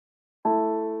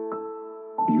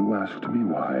You asked me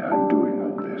why I'm doing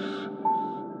all this.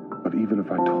 But even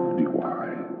if I told you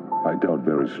why, I doubt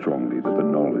very strongly that the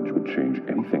knowledge would change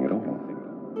anything at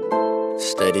all.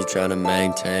 Steady trying to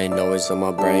maintain noise on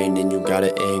my brain, and you got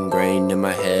it ingrained in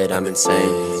my head. I'm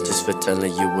insane just for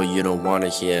telling you what you don't wanna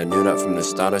hear. Knew that from the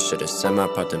start. I should've said my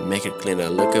part to make it clean. I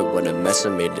look at what a mess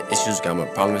I made. The issues got my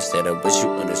problems instead. I wish you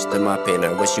understood my pain.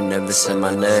 I wish you never said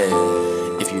my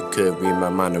name. If you could read my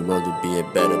mind, the world would be a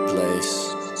better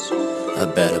place. A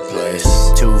better place.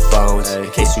 2 phones in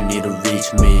case you need to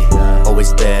reach me.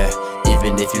 Always there,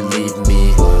 even if you leave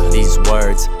me. These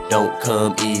words don't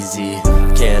come easy.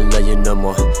 Can't love you no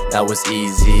more, that was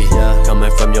easy. Coming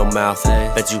from your mouth,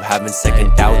 bet you having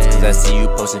second doubts. Cause I see you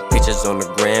posting pictures on the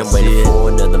gram, waiting for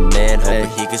another man, hoping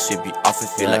he could sweep you off and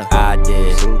feel like I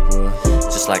did.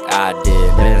 Just like I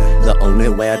did. The only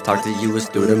way I talk to you is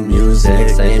through the music,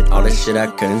 saying all the shit I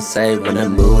couldn't say when I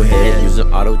move hit.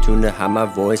 Using auto-tune to hide my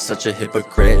voice, such a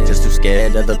hypocrite. Just too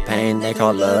scared of the pain they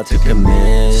call love to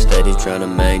commit. Steady trying to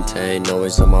maintain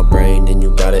noise on my brain, and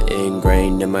you got it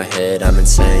ingrained in my head. I'm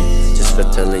insane just for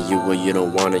telling you what you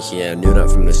don't wanna hear. I knew that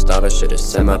from the start. I should've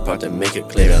said my part to make it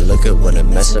clear. I look at what a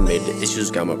mess I made. The issues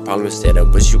got my problems instead. I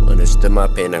wish you understood my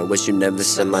pain. I wish you never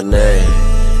said my name.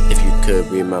 If you could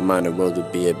read my mind, the world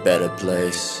would be a better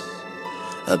place.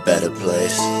 A better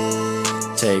place.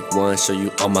 Take 1, show you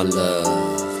all my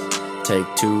love. Take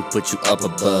 2, put you up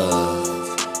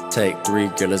above. Take 3,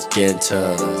 girl, it's getting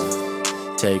tough.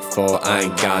 Take 4, I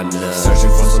ain't got none.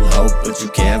 Searching for some hope, but you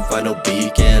can't find no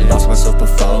beacon. Lost myself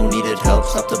before, needed help,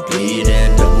 stop the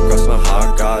bleeding. Double cross my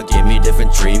heart, God give me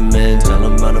different treatment. Tell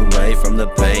them run away from the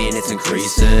pain, it's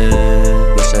increasing.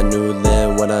 Wish I knew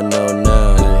then what I know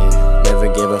now.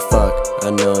 Never gave a fuck, I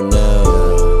know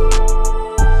now.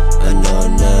 I know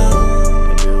now.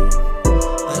 I do.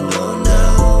 I know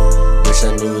now. Wish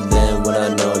I knew then what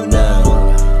I know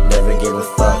now. Never gave a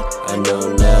fuck, I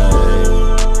know now.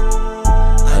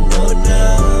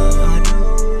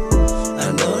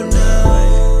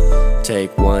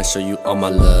 Take 1, show you all my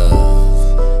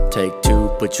love. Take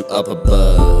 2, put you up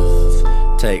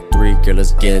above. Take 3, girl,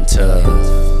 it's getting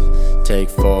tough. Take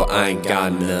 4, I ain't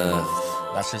got enough.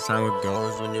 That's just how it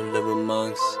goes when you live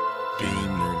amongst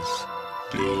demons.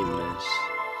 Demons.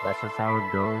 That's just how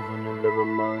it goes when you live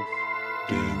amongst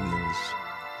demons.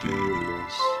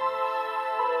 Demons.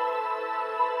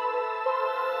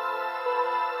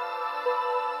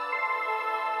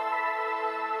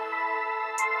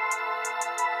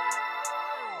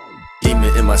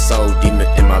 Demon in my soul, demon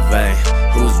in my vein.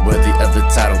 Who's worthy of the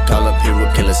title? Call up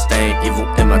hero, killer stain.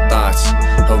 Evil in my thoughts,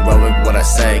 heroic what I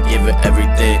say. Give it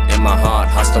everything in my heart.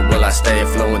 Hostile will I stay,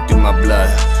 flowing through my blood.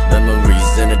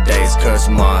 Memories in the days, curse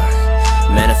mark.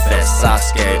 Manifest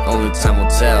Sasuke, only time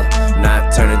will tell.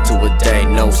 Not turn into a day,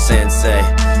 no sensei.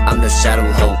 I'm the shadow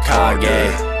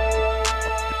Hokage.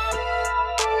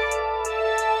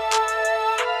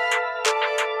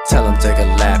 Tell him take a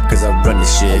lap, cause I run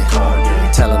this shit.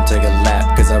 Tell him take a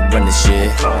lap, cause I run this shit.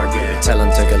 Tell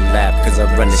him take a lap, cause I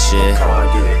run this shit.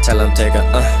 Tell him take a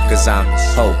cause I'm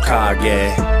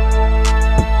Hokage.